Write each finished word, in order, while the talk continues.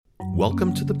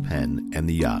Welcome to the Pen and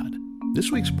the Yod.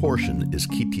 This week's portion is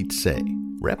Teitzei.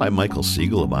 Rabbi Michael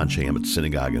Siegel of Anshe Emet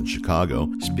Synagogue in Chicago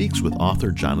speaks with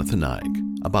author Jonathan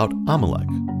Eig about Amalek,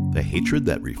 the hatred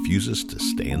that refuses to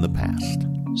stay in the past.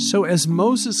 So as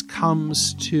Moses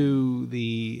comes to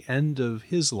the end of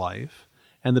his life,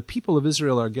 and the people of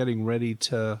Israel are getting ready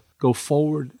to go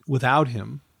forward without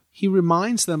him, he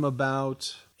reminds them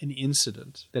about an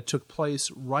incident that took place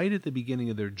right at the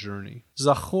beginning of their journey.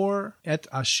 Zachor et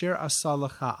asher asa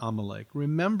lecha Amalek.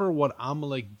 Remember what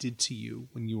Amalek did to you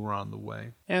when you were on the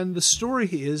way. And the story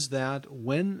is that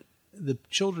when the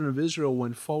children of Israel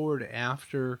went forward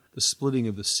after the splitting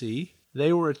of the sea,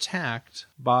 they were attacked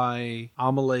by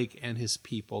Amalek and his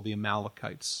people, the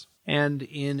Amalekites. And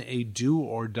in a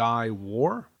do-or-die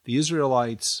war, the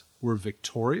Israelites were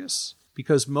victorious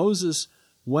because Moses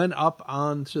went up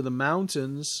onto the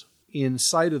mountains in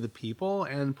sight of the people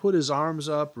and put his arms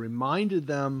up, reminded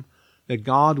them that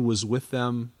God was with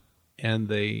them, and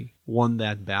they won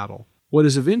that battle. What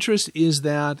is of interest is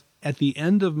that at the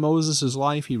end of Moses'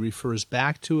 life, he refers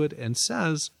back to it and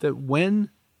says that when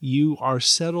you are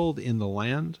settled in the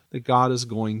land, that God is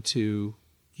going to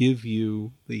give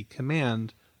you the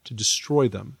command to destroy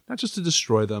them. Not just to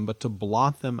destroy them, but to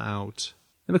blot them out.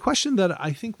 And the question that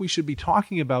I think we should be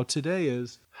talking about today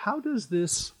is, how does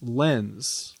this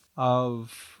lens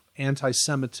of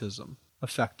anti-Semitism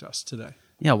affect us today?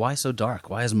 Yeah, why so dark?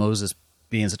 Why is Moses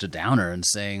being such a downer and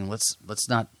saying, let's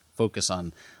not focus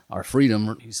on our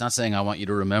freedom? He's not saying, I want you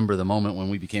to remember the moment when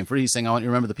we became free. He's saying, I want you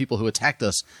to remember the people who attacked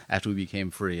us after we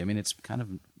became free. I mean, it's kind of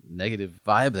negative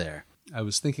vibe there. I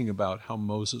was thinking about how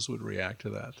Moses would react to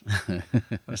that.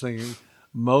 I was thinking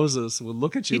Moses would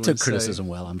look at you and say... He took criticism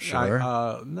well, I'm sure.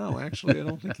 No, actually, I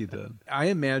don't think he did. I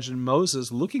imagine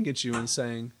Moses looking at you and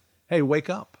saying, hey, wake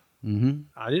up. Mm-hmm.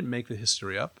 I didn't make the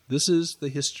history up. This is the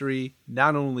history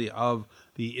not only of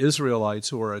the Israelites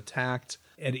who are attacked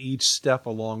at each step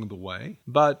along the way,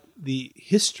 but the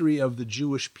history of the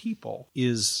Jewish people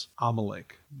is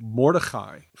Amalek.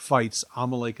 Mordechai fights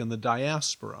Amalek in the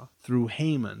diaspora through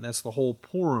Haman. That's the whole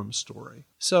Purim story.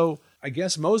 So I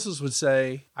guess Moses would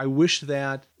say, I wish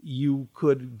that you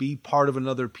could be part of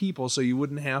another people so you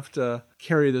wouldn't have to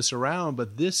carry this around,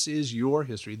 but this is your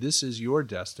history. This is your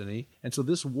destiny. And so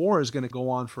this war is going to go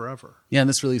on forever. Yeah, and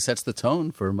this really sets the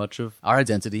tone for much of our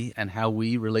identity and how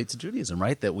we relate to Judaism,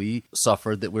 right? That we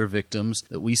suffered, that we're victims,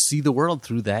 that we see the world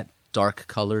through that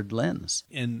dark-colored lens.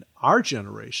 And our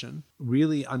generation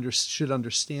really should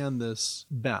understand this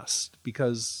best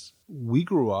because we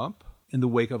grew up in the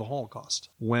wake of the Holocaust,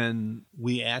 when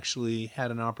we actually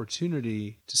had an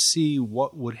opportunity to see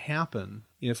what would happen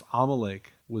if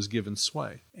Amalek was given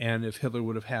sway. And if Hitler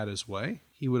would have had his way,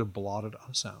 he would have blotted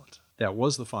us out. That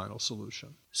was the final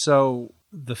solution. So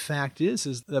the fact is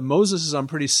that Moses is on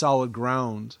pretty solid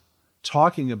ground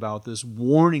talking about this,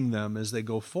 warning them as they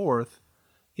go forth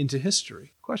into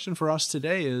history. The question for us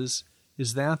today is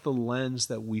that the lens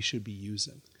that we should be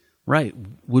using? Right.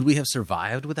 Would we have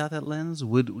survived without that lens?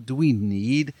 Do we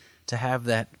need to have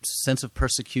that sense of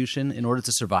persecution in order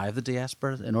to survive the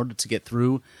diaspora, in order to get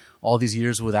through all these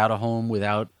years without a home,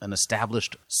 without an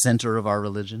established center of our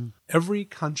religion? Every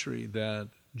country that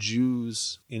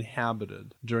Jews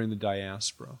inhabited during the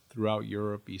diaspora, throughout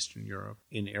Europe, Eastern Europe,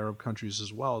 in Arab countries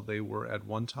as well, they were at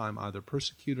one time either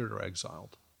persecuted or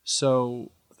exiled.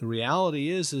 So the reality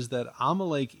is that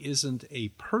Amalek isn't a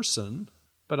person,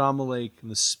 but Amalek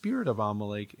and the spirit of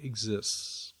Amalek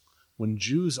exists. When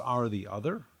Jews are the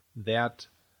other, that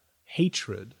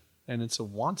hatred, and it's a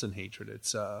wanton hatred,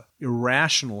 it's a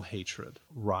irrational hatred,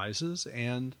 rises,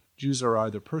 and Jews are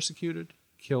either persecuted,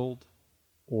 killed,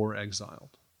 or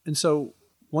exiled. And so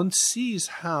one sees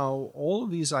how all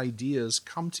of these ideas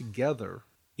come together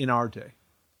in our day,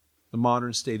 the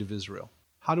modern state of Israel.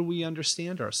 How do we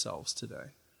understand ourselves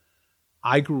today?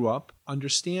 I grew up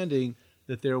understanding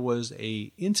that there was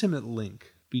an intimate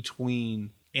link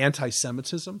between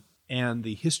anti-Semitism and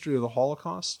the history of the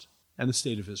Holocaust and the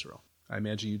state of Israel. I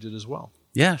imagine you did as well.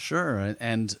 Yeah, sure.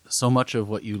 And so much of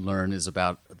what you learn is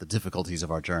about the difficulties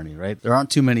of our journey, right? There aren't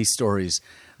too many stories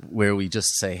where we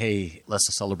just say, hey,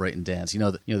 let's celebrate and dance. You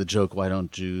know the joke, why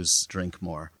don't Jews drink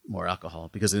more alcohol?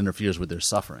 Because it interferes with their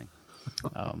suffering.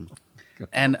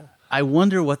 And I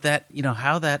wonder what that,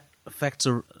 how that affects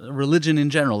a religion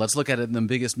in general. Let's look at it in the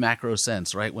biggest macro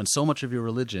sense, right? When so much of your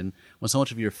religion, when so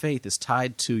much of your faith is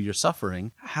tied to your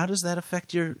suffering, how does that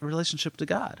affect your relationship to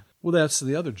God? Well, that's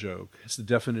the other joke. It's the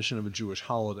definition of a Jewish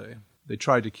holiday. They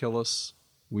tried to kill us.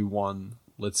 We won.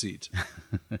 Let's eat.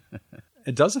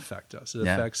 It does affect us.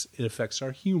 It affects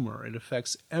our humor. It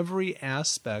affects every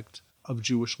aspect of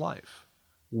Jewish life.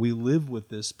 We live with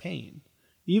this pain.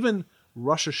 Even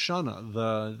Rosh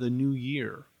Hashanah, the new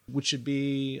year, which should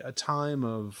be a time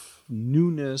of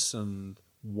newness and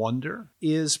wonder,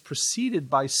 is preceded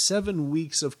by 7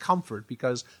 weeks of comfort,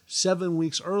 because 7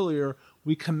 weeks earlier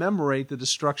we commemorate the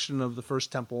destruction of the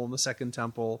first temple and the second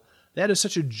temple. That is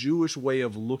such a Jewish way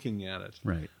of looking at it.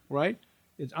 Right?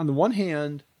 On the one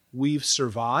hand, we've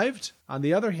survived. On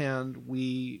the other hand,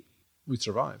 we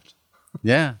survived.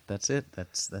 Yeah, that's it.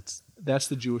 That's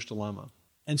the Jewish dilemma.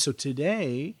 And so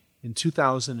today, in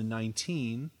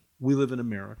 2019, we live in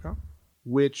America,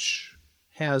 which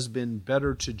has been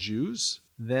better to Jews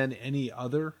than any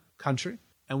other country.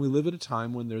 And we live at a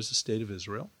time when there's a state of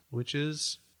Israel, which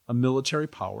is a military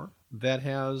power that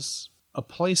has a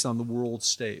place on the world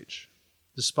stage.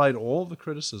 Despite all the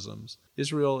criticisms,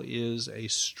 Israel is a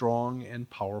strong and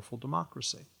powerful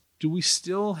democracy. Do we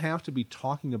still have to be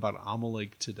talking about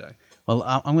Amalek today? Well,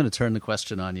 I'm going to turn the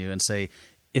question on you and say,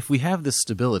 if we have this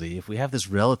stability, if we have this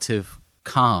relative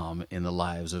calm in the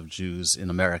lives of Jews in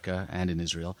America and in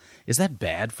Israel, is that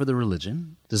bad for the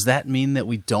religion? Does that mean that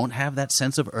we don't have that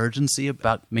sense of urgency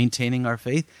about maintaining our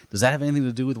faith? Does that have anything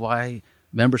to do with why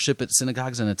membership at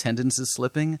synagogues and attendance is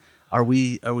slipping? Are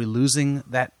we losing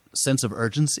that sense of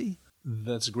urgency?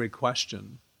 That's a great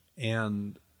question.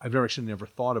 And I've actually never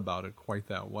thought about it quite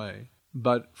that way.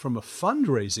 But from a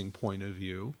fundraising point of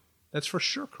view, that's for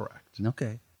sure correct.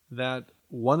 Okay. That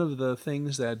one of the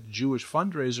things that Jewish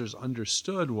fundraisers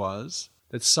understood was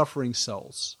that suffering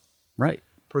sells. Right.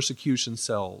 Persecution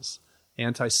sells.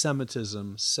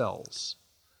 Anti-Semitism sells.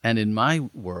 And in my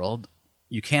world,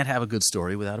 you can't have a good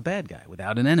story without a bad guy,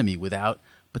 without an enemy, without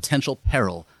potential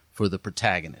peril for the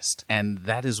protagonist. And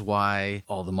that is why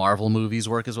all the Marvel movies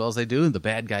work as well as they do. The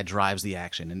bad guy drives the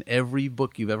action. In every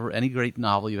book any great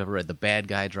novel you've ever read, the bad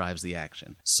guy drives the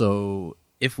action. So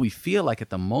if we feel like at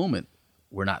the moment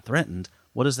we're not threatened,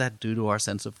 what does that do to our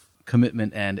sense of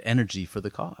commitment and energy for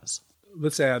the cause?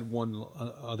 Let's add one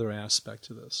other aspect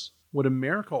to this. What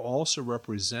America also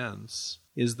represents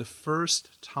is the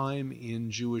first time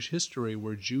in Jewish history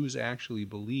where Jews actually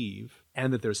believe,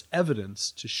 and that there's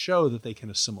evidence to show that they can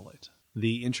assimilate.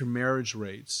 The intermarriage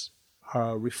rates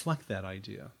reflect that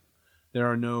idea. There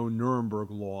are no Nuremberg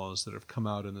laws that have come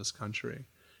out in this country.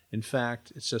 In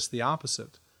fact, it's just the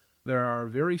opposite. There are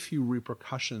very few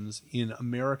repercussions in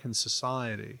American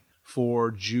society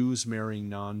for Jews marrying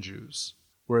non-Jews,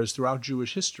 whereas throughout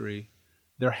Jewish history,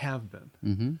 there have been.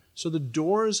 Mm-hmm. So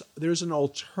there's an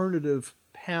alternative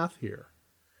path here.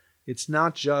 It's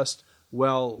not just,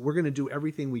 well, we're going to do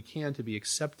everything we can to be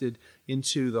accepted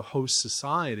into the host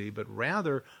society, but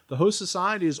rather the host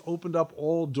society has opened up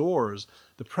all doors.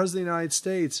 The President of the United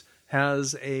States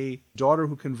has a daughter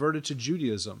who converted to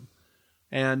Judaism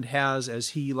and has, as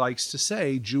he likes to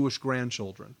say, Jewish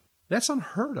grandchildren. That's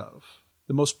unheard of.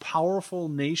 The most powerful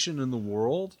nation in the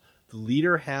world, the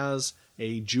leader has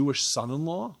a Jewish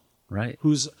son-in-law, right?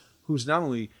 Who's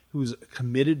a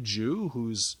committed Jew,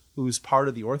 who's part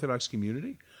of the Orthodox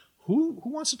community. Who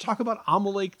wants to talk about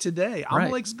Amalek today? Right.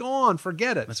 Amalek's gone.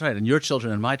 Forget it. That's right. And your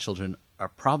children and my children are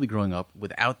probably growing up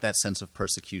without that sense of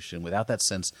persecution, without that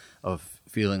sense of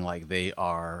feeling like they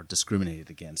are discriminated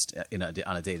against on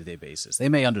a day-to-day basis. They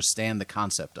may understand the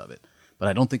concept of it, but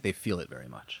I don't think they feel it very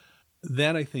much.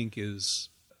 That, I think, is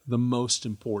the most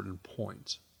important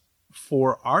point.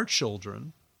 For our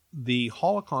children, the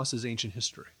Holocaust is ancient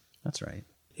history. That's right.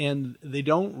 And they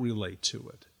don't relate to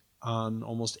it on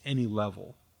almost any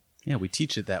level. Yeah, we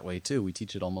teach it that way, too. We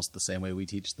teach it almost the same way we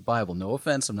teach the Bible. No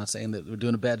offense, I'm not saying that we're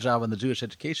doing a bad job on the Jewish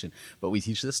education, but we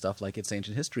teach this stuff like it's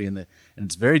ancient history, and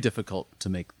it's very difficult to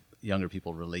make younger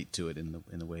people relate to it in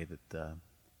the way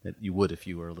that you would if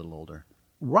you were a little older.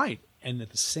 Right. And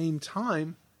at the same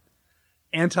time,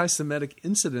 anti-Semitic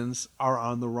incidents are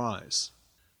on the rise.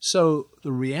 So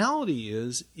the reality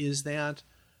is that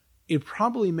it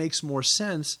probably makes more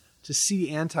sense to see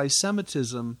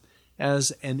anti-Semitism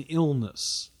as an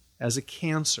illness, as a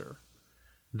cancer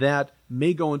that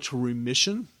may go into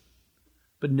remission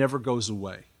but never goes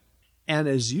away. And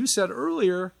as you said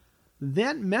earlier,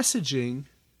 that messaging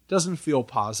doesn't feel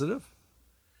positive.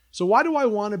 So why do I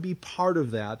want to be part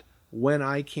of that when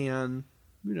I can,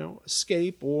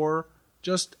 escape or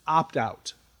just opt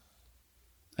out?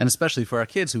 And especially for our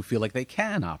kids who feel like they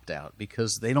can opt out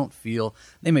because they don't feel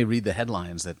 – they may read the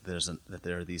headlines that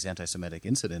there are these anti-Semitic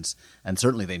incidents, and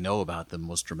certainly they know about the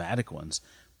most dramatic ones,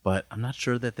 but I'm not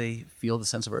sure that they feel the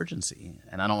sense of urgency.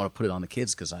 And I don't want to put it on the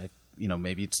kids because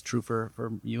maybe it's true for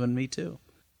you and me too.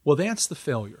 Well, that's the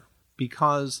failure,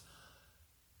 because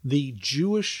the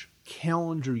Jewish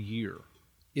calendar year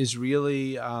is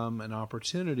really an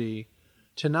opportunity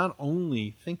to not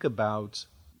only think about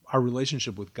our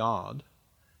relationship with God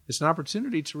It's an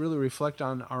opportunity to really reflect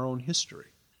on our own history.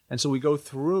 And so we go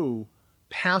through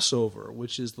Passover,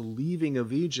 which is the leaving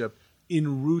of Egypt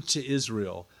en route to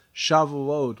Israel.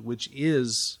 Shavuot, which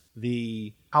is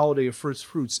the holiday of first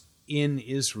fruits in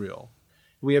Israel.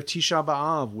 We have Tisha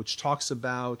B'Av, which talks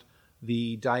about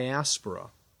the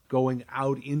diaspora, going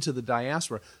out into the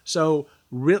diaspora. So,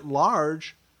 writ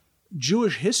large,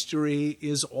 Jewish history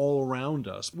is all around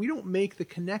us. We don't make the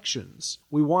connections.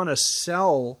 We want to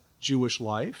sell Jewish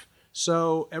life,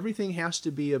 so everything has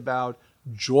to be about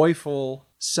joyful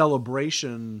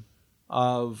celebration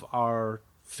of our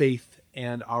faith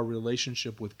and our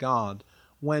relationship with God,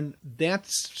 when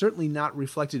that's certainly not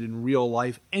reflected in real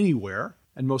life anywhere,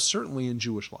 and most certainly in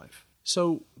Jewish life.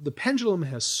 So the pendulum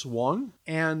has swung,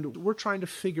 and we're trying to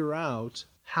figure out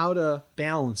how to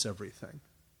balance everything.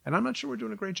 And I'm not sure we're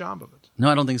doing a great job of it. No,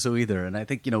 I don't think so either. And I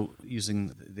think,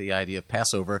 using the idea of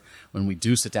Passover, when we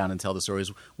do sit down and tell the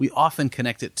stories, we often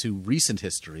connect it to recent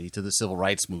history, to the civil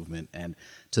rights movement, and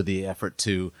to the effort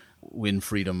to win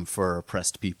freedom for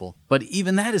oppressed people. But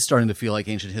even that is starting to feel like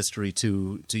ancient history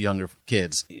to younger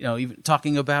kids. Even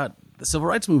talking about the civil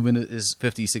rights movement is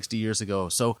 50, 60 years ago.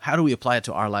 So how do we apply it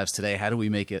to our lives today? How do we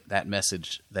make it that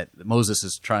message that Moses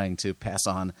is trying to pass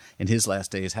on in his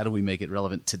last days? How do we make it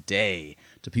relevant today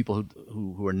to people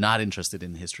who are not interested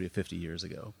in the history of 50 years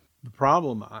ago? The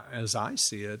problem, as I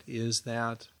see it, is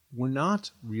that we're not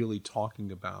really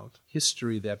talking about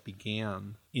history that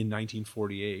began in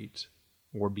 1948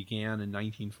 or began in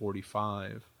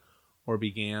 1945 or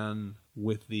began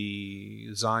with the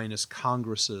Zionist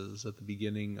congresses at the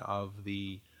beginning of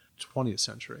the 20th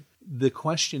century. The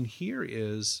question here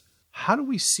is, how do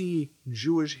we see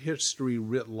Jewish history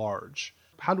writ large?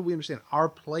 How do we understand our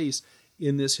place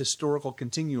in this historical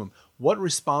continuum? What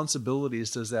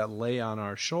responsibilities does that lay on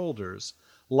our shoulders?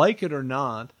 Like it or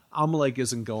not, Amalek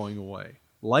isn't going away.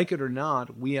 Like it or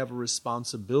not, we have a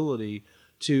responsibility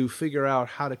to figure out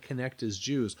how to connect as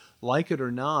Jews. Like it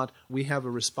or not, we have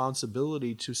a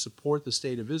responsibility to support the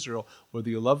state of Israel, whether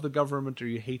you love the government or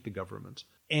you hate the government.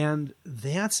 And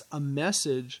that's a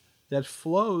message that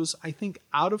flows, I think,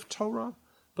 out of Torah,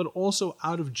 but also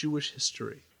out of Jewish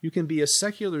history. You can be a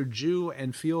secular Jew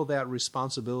and feel that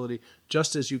responsibility,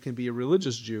 just as you can be a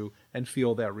religious Jew and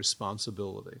feel that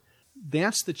responsibility.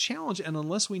 That's the challenge, and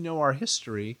unless we know our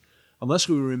history, unless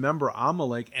we remember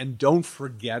Amalek and don't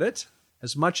forget it,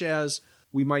 as much as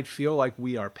we might feel like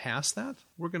we are past that,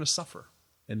 we're going to suffer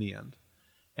in the end.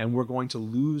 And we're going to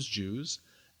lose Jews.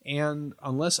 And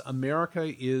unless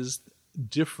America is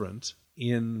different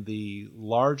in the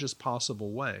largest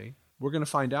possible way, we're going to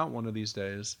find out one of these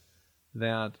days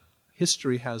that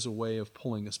history has a way of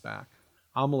pulling us back.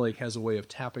 Amalek has a way of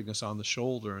tapping us on the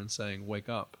shoulder and saying, wake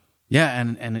up. Yeah,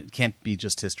 and it can't be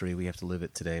just history. We have to live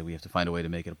it today. We have to find a way to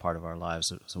make it a part of our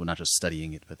lives, so we're not just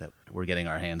studying it, but that we're getting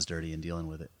our hands dirty and dealing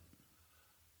with it.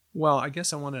 Well, I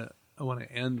guess I want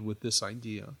to end with this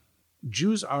idea.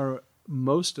 Jews are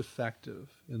most effective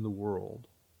in the world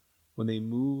when they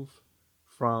move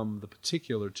from the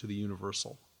particular to the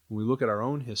universal. When we look at our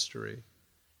own history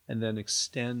and then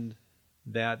extend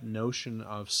that notion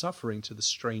of suffering to the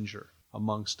stranger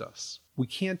amongst us. We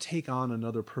can't take on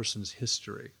another person's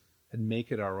history and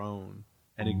make it our own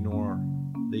and ignore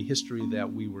the history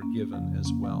that we were given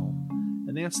as well.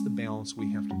 And that's the balance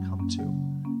we have to come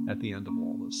to at the end of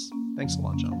all this. Thanks a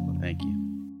lot, Jonathan. Thank you.